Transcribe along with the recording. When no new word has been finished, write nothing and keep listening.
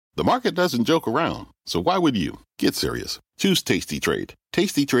The market doesn't joke around, so why would you? Get serious. Choose Tasty Trade.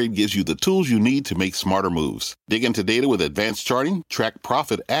 Tasty Trade gives you the tools you need to make smarter moves. Dig into data with advanced charting, track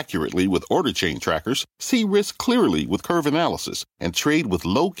profit accurately with order chain trackers, see risk clearly with curve analysis, and trade with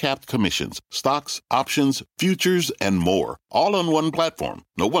low-capped commissions, stocks, options, futures, and more. All on one platform.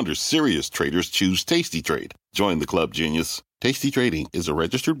 No wonder serious traders choose Tasty Trade. Join the club, genius. Tasty Trading is a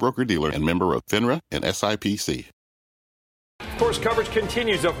registered broker-dealer and member of FINRA and SIPC. Of course, coverage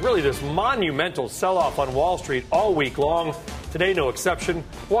continues of really this monumental sell-off on Wall Street all week long. Today, no exception.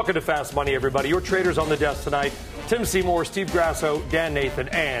 Welcome to Fast Money, everybody. Your traders on the desk tonight: Tim Seymour, Steve Grasso, Dan Nathan,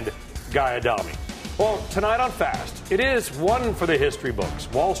 and Guy Adami. Well, tonight on Fast, it is one for the history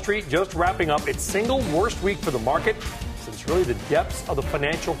books. Wall Street just wrapping up its single worst week for the market since really the depths of the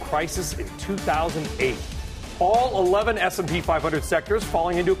financial crisis in 2008. All 11 S&P 500 sectors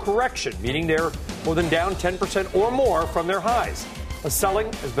falling into a correction, meaning they're more than down 10% or more from their highs. The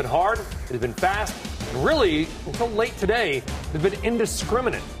selling has been hard, it has been fast, and really, until late today, has been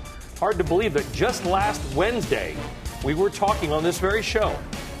indiscriminate. Hard to believe that just last Wednesday, we were talking on this very show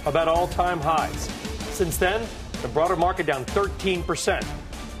about all-time highs. Since then, the broader market down 13%.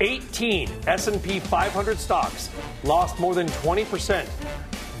 18 S&P 500 stocks lost more than 20%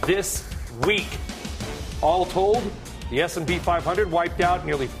 this week. All told, the S&P 500 wiped out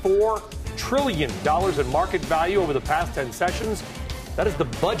nearly $4 trillion in market value over the past 10 sessions. That is the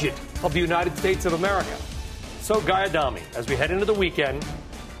budget of the United States of America. So, Guy Adami, as we head into the weekend,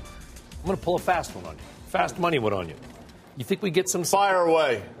 I'm going to pull a fast one on you. Fast money one on you. You think we get some... Fire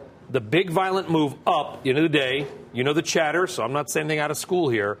away. The big violent move up at the end of the day. You know the chatter, so I'm not saying anything out of school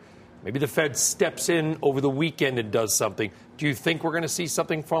here. Maybe the Fed steps in over the weekend and does something. Do you think we're going to see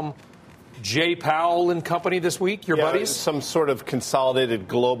something from Jay Powell and company this week, your buddies? Some sort of consolidated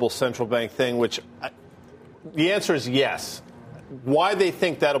global central bank thing, the answer is yes. Why they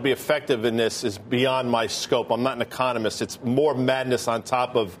think that'll be effective in this is beyond my scope. I'm not an economist. It's more madness on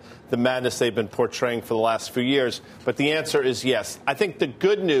top of the madness they've been portraying for the last few years. But the answer is yes. I think the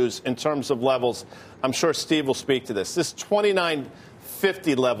good news in terms of levels, I'm sure Steve will speak to this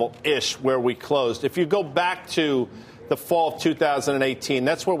 2950 level-ish where we closed. If you go back to the fall of 2018,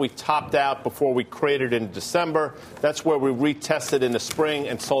 that's where we topped out before we cratered in December. That's where we retested in the spring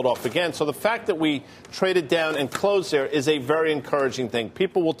and sold off again. So the fact that we traded down and closed there is a very encouraging thing.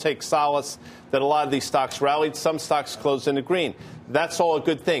 People will take solace that a lot of these stocks rallied. Some stocks closed in the green. That's all a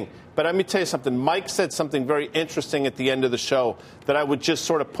good thing. But let me tell you something. Mike said something very interesting at the end of the show that I would just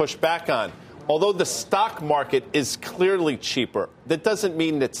sort of push back on. Although the stock market is clearly cheaper, that doesn't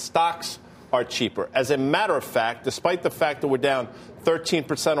mean that stocks are cheaper. As a matter of fact, despite the fact that we're down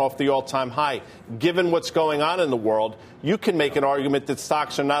 13% off the all-time high, given what's going on in the world, you can make an argument that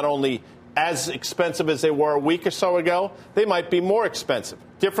stocks are not only as expensive as they were a week or so ago, they might be more expensive.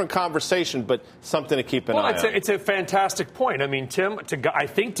 Different conversation, but something to keep an eye on. It's a fantastic point. I mean, Tim, I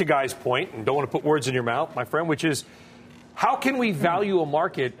think to Guy's point, and don't want to put words in your mouth, my friend, which is how can we value a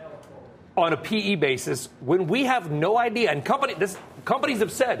market on a PE basis when we have no idea? And companies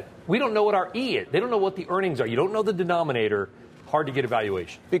have said, we don't know what our E is. They don't know what the earnings are. You don't know the denominator. Hard to get a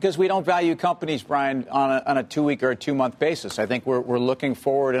valuation. Because we don't value companies, Brian, on a 2-week or a 2-month basis. I think we're looking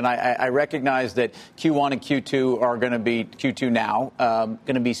forward, and I recognize that Q1 and Q2 are going to be Q2 now,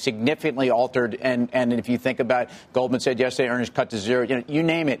 going to be significantly altered. And if you think about Goldman said yesterday, earnings cut to zero, you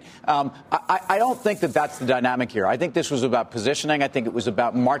name it. I don't think that that's the dynamic here. I think this was about positioning. I think it was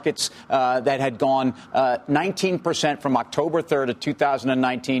about markets that had gone 19% from October 3rd of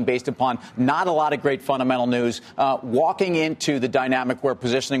 2019 based upon not a lot of great fundamental news, walking into the dynamic where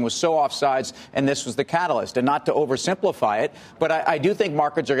positioning was so offsides, and this was the catalyst. And not to oversimplify it, but I do think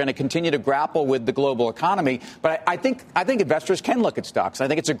markets are going to continue to grapple with the global economy. But I think investors can look at stocks. I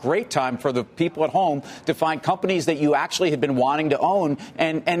think it's a great time for the people at home to find companies that you actually have been wanting to own,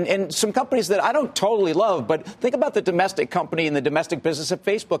 and some companies that I don't totally love. But think about the domestic company and the domestic business that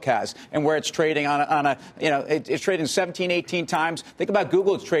Facebook has, and where it's trading it's trading 17, 18 times. Think about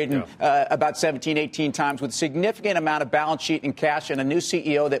Google. It's trading about 17, 18 times with significant amount of balance sheet and cash and a new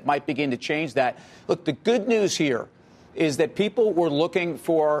CEO that might begin to change that. Look, the good news here is that people were looking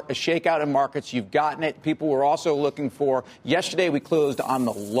for a shakeout in markets. You've gotten it. People were also looking for, yesterday we closed on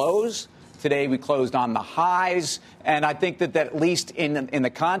the lows. Today we closed on the highs. And I think that at least in the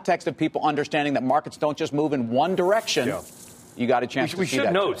context of people understanding that markets don't just move in one direction, you got a chance to see that. We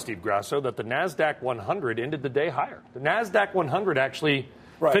should note, Steve Grasso, that the NASDAQ 100 ended the day higher. The NASDAQ 100 actually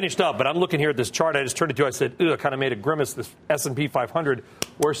finished up, but I'm looking here at this chart. I just turned it to you. I said, I kind of made a grimace. This S&P 500,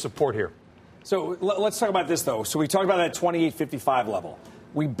 where's support here? So let's talk about this, though. So we talked about that 2855 level.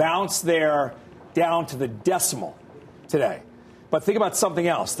 We bounced there down to the decimal today. But think about something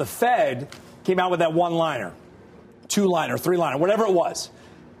else. The Fed came out with that one-liner, two-liner, three-liner, whatever it was.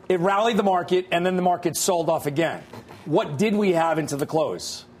 It rallied the market, and then the market sold off again. What did we have into the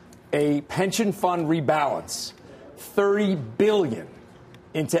close? A pension fund rebalance, $30 billion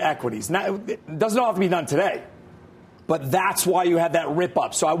into equities. Now, it doesn't have to be done today, but that's why you had that rip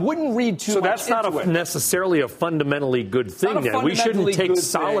up. So I wouldn't read too much into it. So that's not necessarily a fundamentally good thing then. We shouldn't take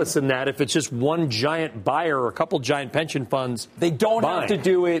solace in that if it's just one giant buyer or a couple giant pension funds. They don't have to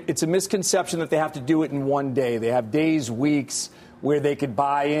do it. It's a misconception that they have to do it in one day. They have days, weeks where they could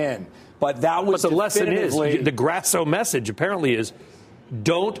buy in. But that was the lesson is, the Grasso message apparently is,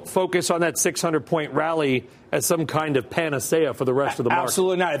 don't focus on that 600-point rally as some kind of panacea for the rest of the market.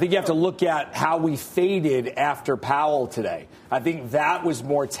 Absolutely not. I think you have to look at how we faded after Powell today. I think that was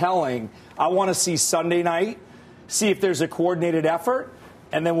more telling. I want to see Sunday night, see if there's a coordinated effort,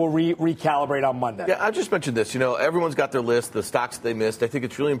 and then we'll recalibrate on Monday. Yeah, I just mentioned this. Everyone's got their list, the stocks they missed. I think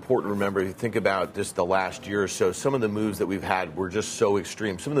it's really important to remember, if you think about just the last year or so, some of the moves that we've had were just so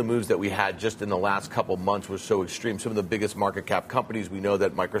extreme. Some of the moves that we had just in the last couple months were so extreme. Some of the biggest market cap companies, we know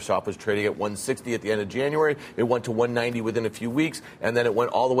that Microsoft was trading at 160 at the end of January. It went to 190 within a few weeks, and then it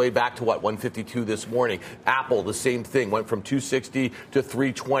went all the way back to, 152 this morning. Apple, the same thing, went from 260 to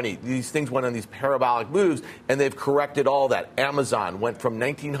 320. These things went on these parabolic moves, and they've corrected all that. Amazon went from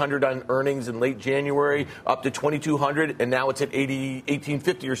 1,900 on earnings in late January up to 2,200, and now it's at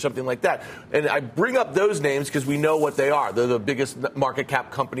 1,850 or something like that. And I bring up those names because we know what they are. They're the biggest market cap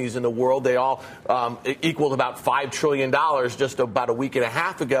companies in the world. They all equaled about $5 trillion just about a week and a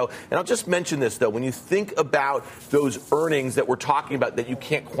half ago. And I'll just mention this, though. When you think about those earnings that we're talking about that you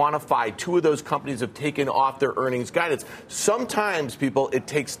can't quantify, two of those companies have taken off their earnings guidance. Sometimes, people, it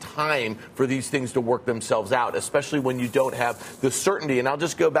takes time for these things to work themselves out, especially when you don't have the certainty. And I'll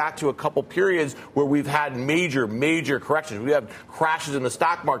just go back to a couple periods where we've had major corrections. We have crashes in the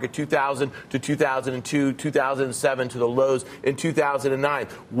stock market, 2000 to 2002, 2007 to the lows in 2009.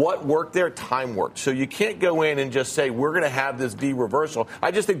 What worked there? Time worked. So you can't go in and just say, we're going to have this V reversal.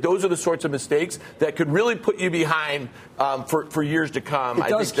 I just think those are the sorts of mistakes that could really put you behind for years to come.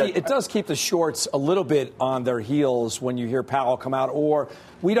 It does keep the shorts a little bit on their heels when you hear Powell come out, or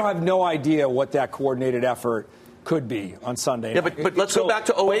we don't have no idea what that coordinated effort could be on Sunday. Yeah, but let's go back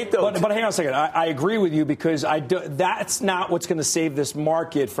to 08, though. But hang on a second. I agree with you because that's not what's going to save this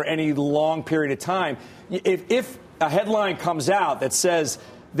market for any long period of time. If a headline comes out that says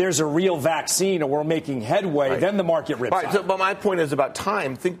there's a real vaccine or we're making headway, then the market rips out. So, but my point is about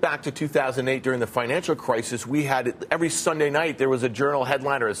time. Think back to 2008 during the financial crisis. We had every Sunday night there was a journal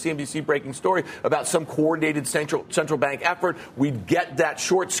headline or a CNBC breaking story about some coordinated central bank effort. We'd get that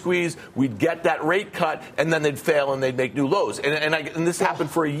short squeeze, we'd get that rate cut, and then they'd fail and they'd make new lows. And this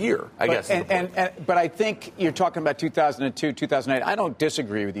happened for a year, I guess. But I think you're talking about 2002, 2008. I don't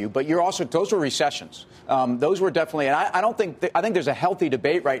disagree with you, but those were recessions. Those were definitely, and I think there's a healthy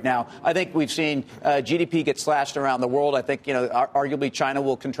debate right now. I think we've seen GDP get slashed around the world. I think, arguably China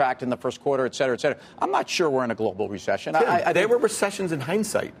will contract in the first quarter, et cetera, et cetera. I'm not sure we're in a global recession. They were recessions in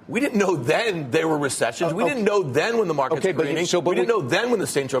hindsight. We didn't know then they were recessions. We didn't know then when the market's greening. We didn't know then when the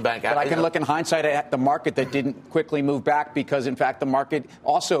central bank... But I can look in hindsight at the market that didn't quickly move back because, in fact, the market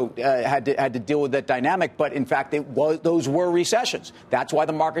also had to deal with that dynamic. But, in fact, those were recessions. That's why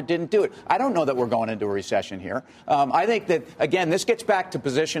the market didn't do it. I don't know that we're going into a recession here. I think that, again, this gets back to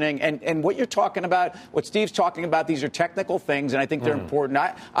positioning. And what you're talking about, what Steve's talking about, these are technical things, and I think they're important.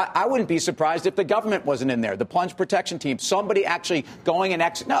 I wouldn't be surprised if the government wasn't in there, the plunge protection team, somebody actually going and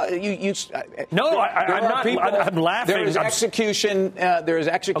I'm laughing. There is execution. I'm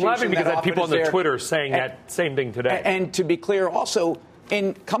laughing because I had people on the Twitter saying that same thing today. And to be clear, also,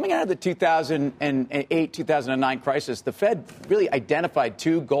 in coming out of the 2008, 2009 crisis, the Fed really identified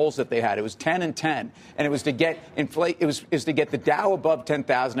two goals that they had. It was 10 and 10, and it was to get to get the Dow above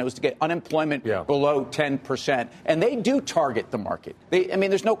 10,000. It was to get unemployment below 10%. And they do target the market.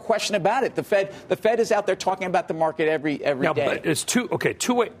 There's no question about it. The Fed is out there talking about the market every day. But it's two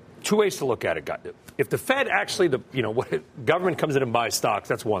ways to look at it. If the Fed actually, government comes in and buys stocks,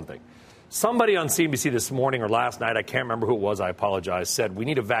 that's one thing. Somebody on CNBC this morning or last night, I can't remember who it was, I apologize, said we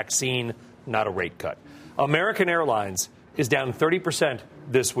need a vaccine, not a rate cut. American Airlines is down 30%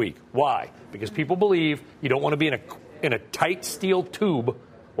 this week. Why? Because people believe you don't want to be in a tight steel tube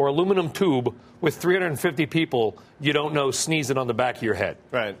or aluminum tube with 350 people you don't know sneezing on the back of your head.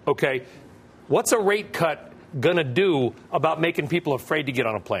 Right. Okay. What's a rate cut going to do about making people afraid to get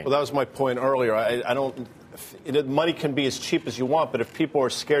on a plane? Well, that was my point earlier. I don't... Money can be as cheap as you want, but if people are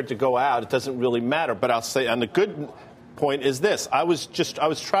scared to go out, it doesn't really matter. But I'll say on the good point is this. I was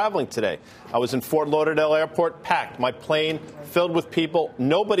traveling today. I was in Fort Lauderdale Airport, packed. My plane filled with people.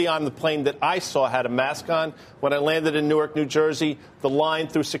 Nobody on the plane that I saw had a mask on. When I landed in Newark, New Jersey, the line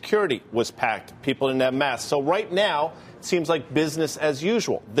through security was packed. People didn't have masks. So right now, it seems like business as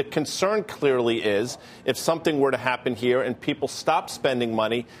usual. The concern clearly is if something were to happen here and people stop spending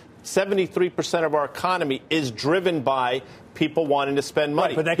money, 73% of our economy is driven by people wanting to spend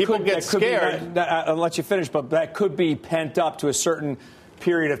money. Right, but people get scared. I'll let you finish, but that could be pent up to a certain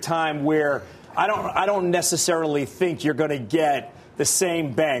period of time where I don't necessarily think you're going to get the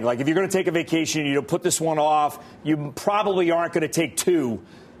same bang. Like if you're going to take a vacation, you put this one off, you probably aren't going to take two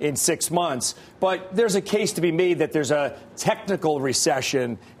in 6 months. But there's a case to be made that there's a technical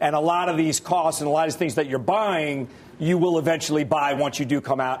recession, and a lot of these costs and a lot of these things that you're buying, you will eventually buy once you do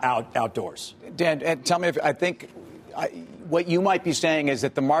come outdoors. Dan, tell me if I think what you might be saying is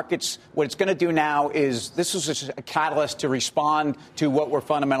that the markets, what it's going to do now is this is just a catalyst to respond to what were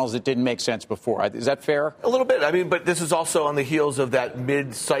fundamentals that didn't make sense before. Is that fair? A little bit. I mean, but this is also on the heels of that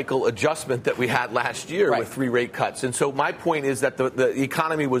mid-cycle adjustment that we had last year with 3 rate cuts. And so my point is that the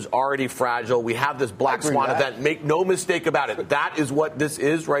economy was already fragile. We have this black swan event. Make no mistake about it. That is what this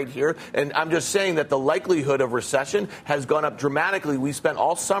is right here. And I'm just saying that the likelihood of recession has gone up dramatically. We spent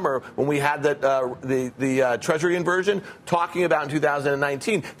all summer when we had the Treasury inversion talking about in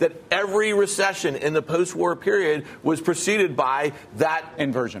 2019 that every recession in the post-war period was preceded by that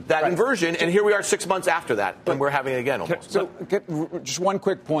inversion. Inversion, and here we are 6 months after that, and we're having it again almost. So, just one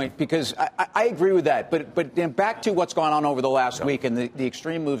quick point, because I agree with that, but back to what's gone on over the last week and the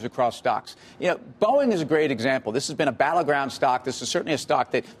extreme moves across stocks. Boeing is a great example. This has been a battleground stock. This is certainly a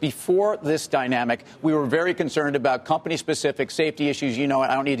stock that before this dynamic, we were very concerned about company-specific safety issues.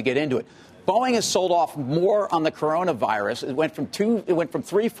 I don't need to get into it. Boeing has sold off more on the coronavirus. It went from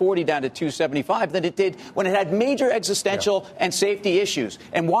 340 down to 275 than it did when it had major existential and safety issues.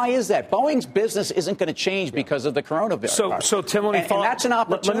 And why is that? Boeing's business isn't going to change because of the coronavirus. So Tim, let me follow. And that's an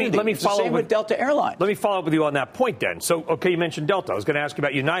opportunity. Let me follow with Delta Airlines. Let me follow up with you on that point then. So, okay, you mentioned Delta. I was going to ask you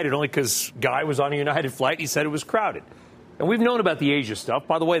about United only because Guy was on a United flight. He said it was crowded. And we've known about the Asia stuff.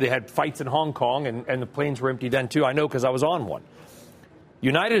 By the way, they had fights in Hong Kong, and the planes were empty then, too. I know because I was on one.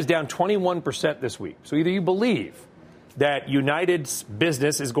 United is down 21% this week. So either you believe that United's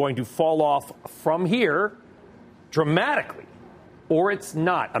business is going to fall off from here dramatically, or it's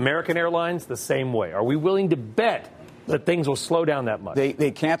not. American Airlines, the same way. Are we willing to bet that things will slow down that much?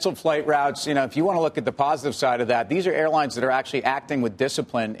 They canceled flight routes. If you want to look at the positive side of that, these are airlines that are actually acting with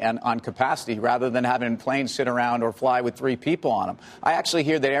discipline and on capacity rather than having planes sit around or fly with 3 people on them. I actually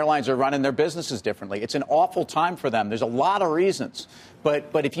hear that airlines are running their businesses differently. It's an awful time for them. There's a lot of reasons.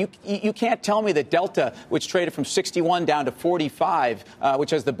 But if you can't tell me that Delta, which traded from 61 down to 45, which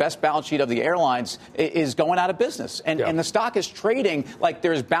has the best balance sheet of the airlines, is going out of business. And the stock is trading like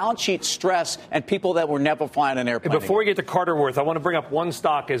there's balance sheet stress and people that were never flying an airplane. Before we get to Carterworth, I want to bring up one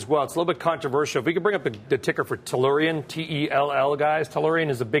stock as well. It's a little bit controversial. If we could bring up the ticker for Tellurian, Tell, guys.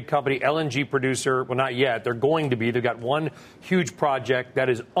 Tellurian is a big company, LNG producer. Well, not yet. They're going to be. They've got one huge project that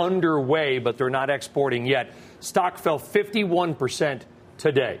is underway, but they're not exporting yet. Stock fell 51%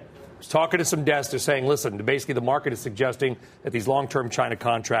 today. I was talking to some desks. They're saying, listen, basically the market is suggesting that these long-term China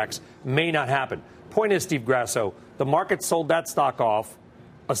contracts may not happen. Point is, Steve Grasso, the market sold that stock off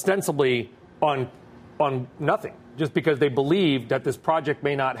ostensibly on nothing, just because they believe that this project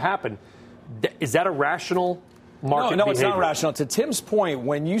may not happen. Is that a rational market No, behavior? It's not rational. To Tim's point,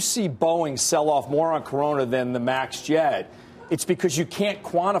 when you see Boeing sell off more on Corona than the MAX jet, it's because you can't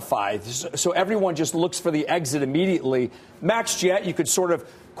quantify. So everyone just looks for the exit immediately. MAX jet, you could sort of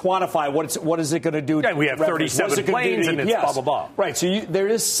quantify what is it going to do. And we have 37 planes and it's blah, blah, blah. Right. So there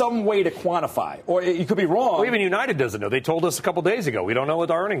is some way to quantify. Or you could be wrong. Well, even United doesn't know. They told us a couple days ago. We don't know what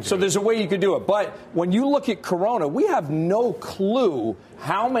the earnings are. So there's a way you could do it. But when you look at Corona, we have no clue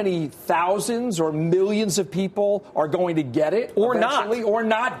how many thousands or millions of people are going to get it or not get it.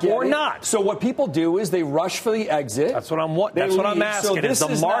 Or not. So what people do is they rush for the exit. That's what I'm asking. So this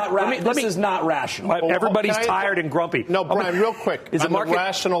is not rational. Everybody's tired and grumpy. No, Brian, real quick. Is on the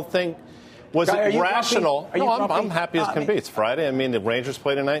rational thing, was it rational? No, I'm happy as can be. It's Friday. I mean, the Rangers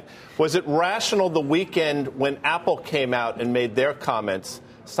play tonight. Was it rational the weekend when Apple came out and made their comments?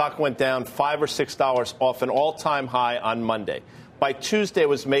 Stock went down $5 or $6 off an all-time high on Monday. By Tuesday, it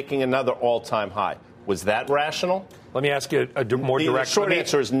was making another all-time high. Was that rational? Let me ask you a more direct question. The short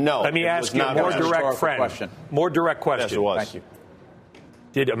answer is no. Let me ask you a more direct question. More direct question. Yes, it was. Thank you.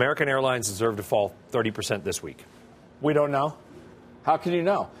 Did American Airlines deserve to fall 30% this week? We don't know. How can you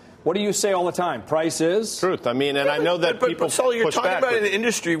know? What do you say all the time? Price is truth. I mean, and I know that people Sully, you're push talking back about an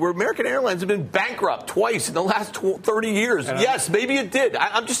industry where American Airlines have been bankrupt twice in the last 30 years. Yes, maybe it did.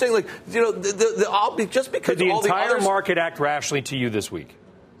 I'm just saying, like, just because did the all entire the others, market act rationally to you this week?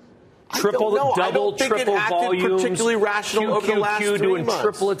 Triple, I don't think triple it acted volumes, particularly rational over the last 3 doing months.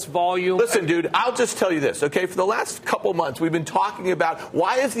 triple its volume. Listen, dude, I'll just tell you this, okay? For the last couple months, we've been talking about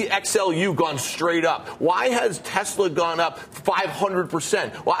why has the XLU gone straight up? Why has Tesla gone up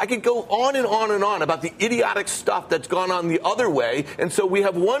 500%? Well, I could go on and on and on about the idiotic stuff that's gone on the other way. And so we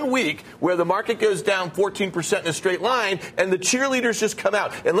have 1 week where the market goes down 14% in a straight line, and the cheerleaders just come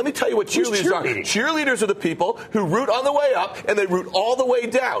out. And let me tell you what cheerleaders are. Cheerleaders are the people who root on the way up and they root all the way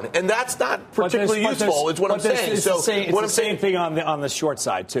down. And that's not particularly useful, is what I'm saying. It's the same thing on the short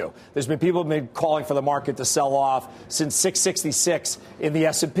side, too. There's been people who've been calling for the market to sell off since 666 in the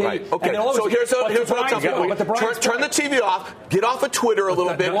S&P. Right. Okay, so here's what I'm telling you. Turn the TV off. Get off of Twitter a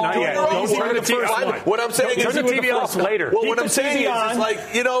little bit. Don't turn the TV off. What I'm saying is turn the TV off later. Well, what I'm saying is, like,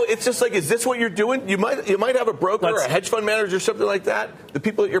 it's just like, is this what you're doing? You might have a broker or a hedge fund manager or something like that. The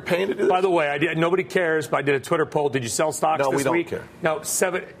people that you're paying to do this. By the way, nobody cares, but I did a Twitter poll. Did you sell stocks this week? No, we don't care. No,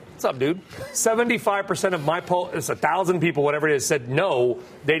 What's up, dude? 75% of my poll, it's 1,000 people, whatever it is, said no,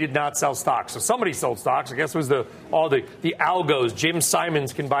 they did not sell stocks. So somebody sold stocks. I guess it was all the algos. Jim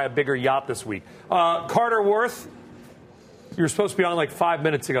Simons can buy a bigger yacht this week. Carter Worth, you were supposed to be on like 5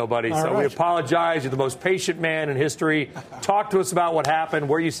 minutes ago, buddy. So we apologize. You're the most patient man in history. Talk to us about what happened,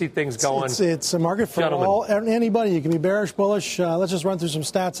 where you see things going. It's a market for anybody. You can be bearish, bullish. Let's just run through some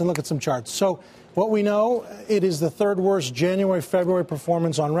stats and look at some charts. So what we know, it is the third worst January-February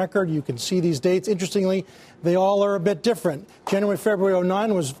performance on record. You can see these dates. Interestingly, they all are a bit different. January-February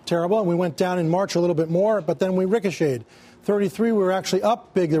 09 was terrible, and we went down in March a little bit more, but then we ricocheted. 33, we were actually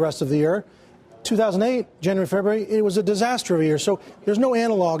up big the rest of the year. 2008, January-February, it was a disaster of a year. So there's no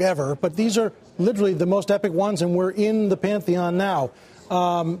analog ever, but these are literally the most epic ones, and we're in the pantheon now.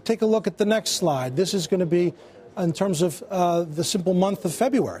 Take a look at the next slide. This is going to be in terms of the simple month of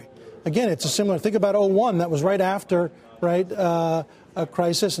February. Again, it's a similar, think about 01, that was right after, a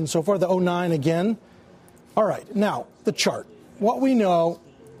crisis and so forth, the 09 again. All right, now, the chart. What we know,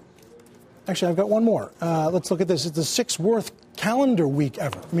 actually, I've got one more. Let's look at this. It's the sixth worst calendar week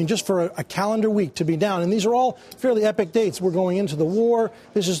ever. I mean, just for a calendar week to be down. And these are all fairly epic dates. We're going into the war.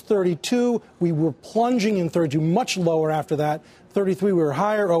 This is 32. We were plunging in 32, much lower after that. 33, we were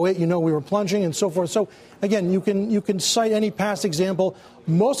higher. 08, we were plunging and so forth. So, again, you can cite any past example.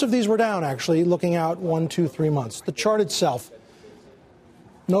 Most of these were down, actually, looking out 1, 2, 3 months. The chart itself,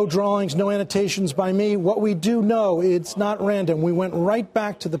 no drawings, no annotations by me. What we do know, it's not random. We went right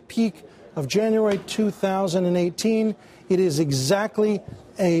back to the peak of January 2018. It is exactly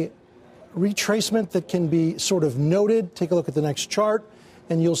a retracement that can be sort of noted. Take a look at the next chart,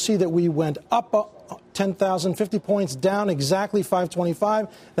 and you'll see that we went up 10,000, 50 points, down exactly 525.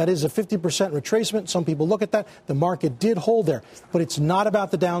 That is a 50% retracement. Some people look at that. The market did hold there. But it's not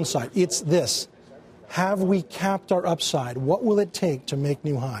about the downside. It's this. Have we capped our upside? What will it take to make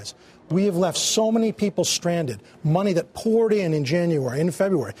new highs? We have left so many people stranded. Money that poured in January, in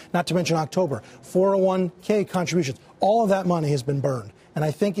February, not to mention October. 401k contributions. All of that money has been burned. And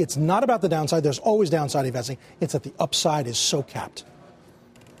I think it's not about the downside. There's always downside investing. It's that the upside is so capped.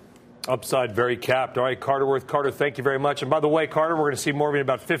 Upside very capped. All right, Carter Worth. Carter, thank you very much. And by the way, Carter, we're going to see more of you in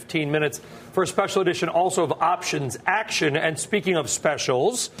about 15 minutes for a special edition also of Options Action. And speaking of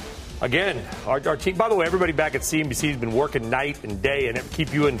specials, again, our team, by the way, everybody back at CNBC has been working night and day and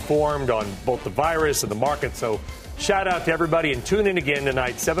keep you informed on both the virus and the market. So shout out to everybody and tune in again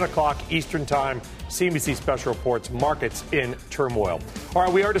tonight, 7 o'clock Eastern Time. CNBC Special Reports, Markets in Turmoil. All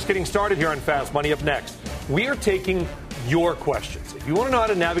right, we are just getting started here on Fast Money. Up next, we are taking your questions. If you want to know how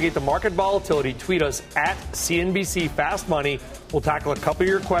to navigate the market volatility, tweet us at CNBC Fast Money. We'll tackle a couple of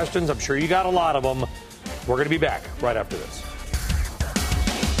your questions. I'm sure you got a lot of them. We're going to be back right after this.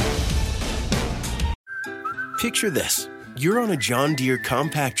 Picture this. You're on a John Deere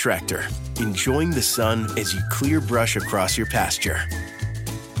compact tractor, enjoying the sun as you clear brush across your pasture.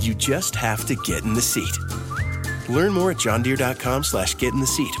 You just have to get in the seat. Learn more at johndeere.com/get in the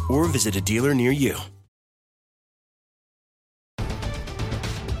seat or visit a dealer near you.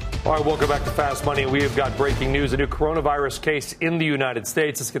 All right, welcome back to Fast Money. We have got breaking news, a new coronavirus case in the United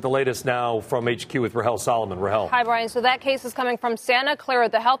States. Let's get the latest now from HQ with Rahel Solomon. Rahel. Hi, Brian. So that case is coming from Santa Clara,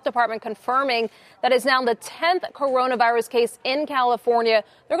 the health department confirming that is now the 10th coronavirus case in California.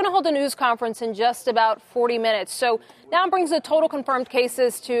 They're going to hold a news conference in just about 40 minutes. So now it brings the total confirmed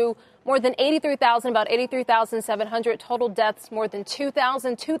cases to more than 83,000, about 83,700. Total deaths, more than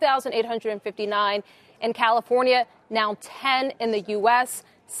 2,859 in California, now 10 in the U.S.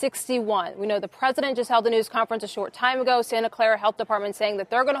 61. We know the president just held a news conference a short time ago. Santa Clara Health Department saying that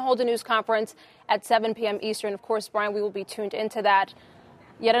they're going to hold a news conference at 7 p.m. Eastern. Of course, Brian, we will be tuned into that.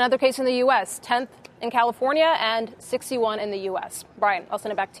 Yet another case in the U.S., 10th in California and 61 in the U.S. Brian, I'll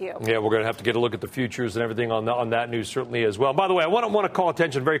send it back to you. Yeah, we're going to have to get a look at the futures and everything on that news certainly as well. By the way, I want to call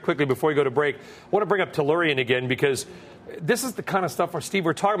attention very quickly before we go to break. I want to bring up Tellurian again because this is the kind of stuff, Steve,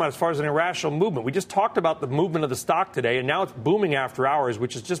 we're talking about as far as an irrational movement. We just talked about the movement of the stock today, and now it's booming after hours,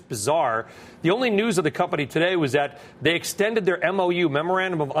 which is just bizarre. The only news of the company today was that they extended their MOU,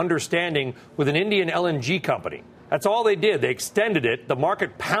 Memorandum of Understanding, with an Indian LNG company. That's all they did. They extended it. The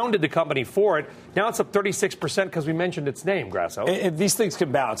market pounded the company for it. Now it's up 36% because we mentioned its name, Grasso. These things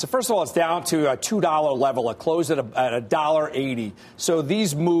can bounce. So first of all, it's down to a $2 level. It closed at $1.80. So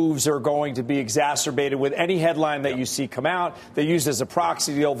these moves are going to be exacerbated with any headline that you see come out. They're used as a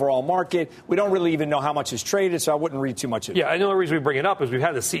proxy to the overall market. We don't really even know how much is traded, so I wouldn't read too much into it. Yeah, I know the reason we bring it up is we've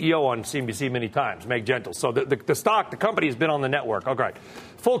had the CEO on CNBC many times, Meg Gentle. So the stock, the company has been on the network. All right.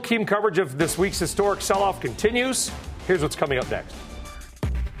 Full team coverage of this week's historic sell-off continues. Here's what's coming up next.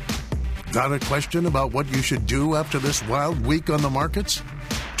 Got a question about what you should do after this wild week on the markets?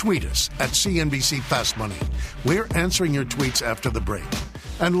 Tweet us at CNBC Fast Money. We're answering your tweets after the break.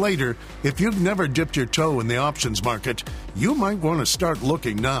 And later, if you've never dipped your toe in the options market, you might want to start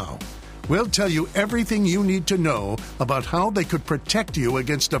looking now. We'll tell you everything you need to know about how they could protect you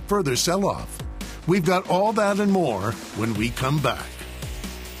against a further sell-off. We've got all that and more when we come back.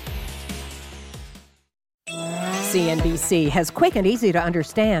 CNBC has quick and easy to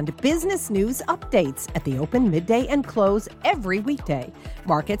understand business news updates at the open, midday, and close every weekday.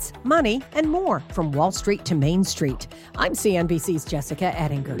 Markets, money, and more from Wall Street to Main Street. I'm CNBC's Jessica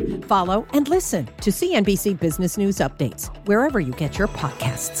Ettinger. Follow and listen to CNBC Business News Updates wherever you get your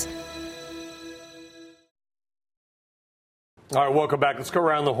podcasts. All right, welcome back. Let's go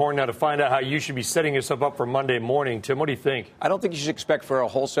around the horn now to find out how you should be setting yourself up for Monday morning. Tim, what do you think? I don't think you should expect for a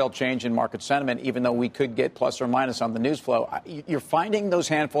wholesale change in market sentiment, even though we could get plus or minus on the news flow. You're finding those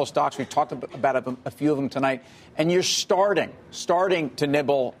handful of stocks. We've talked about a few of them tonight, and you're starting to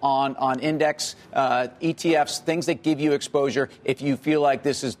nibble on index, ETFs, things that give you exposure if you feel like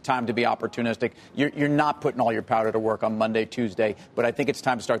this is time to be opportunistic. You're not putting all your powder to work on Monday, Tuesday, but I think it's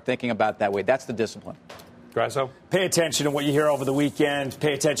time to start thinking about it that way. That's the discipline. Grasso? Pay attention to what you hear over the weekend.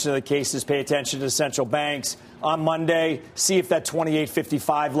 Pay attention to the cases. Pay attention to the central banks. On Monday, see if that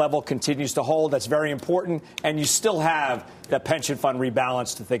 28.55 level continues to hold. That's very important. And you still have that pension fund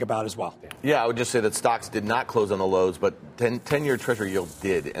rebalance to think about as well. Yeah, I would just say that stocks did not close on the lows, but 10-year Treasury yield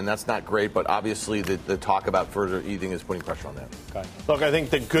did. And that's not great, but obviously the talk about further easing is putting pressure on that. Okay. Look, I think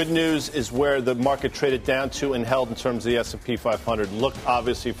the good news is where the market traded down to and held in terms of the S&P 500. Look,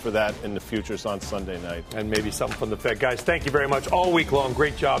 obviously, for that in the futures on Sunday night. And maybe something from the Fed. Guys, thank you very much all week long.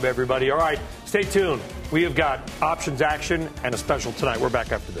 Great job, everybody. All right, stay tuned. We have got options action and a special tonight. We're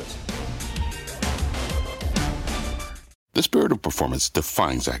back after this. The spirit of performance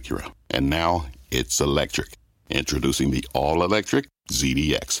defines Acura, and now it's electric. Introducing the all-electric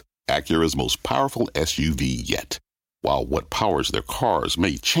ZDX, Acura's most powerful SUV yet. While what powers their cars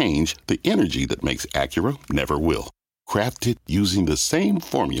may change, the energy that makes Acura never will. Crafted using the same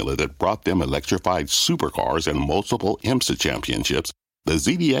formula that brought them electrified supercars and multiple IMSA championships, the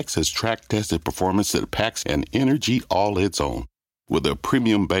ZDX has track-tested performance that packs an energy all its own. With a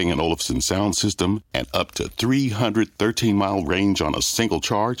premium Bang & Olufsen sound system and up to 313-mile range on a single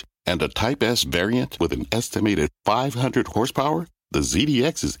charge, and a Type S variant with an estimated 500 horsepower, the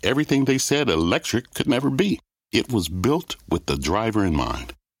ZDX is everything they said electric could never be. It was built with the driver in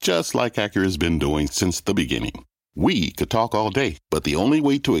mind, just like Acura's been doing since the beginning. We could talk all day, but the only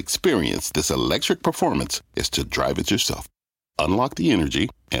way to experience this electric performance is to drive it yourself. Unlock the energy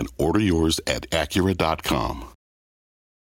and order yours at Acura.com.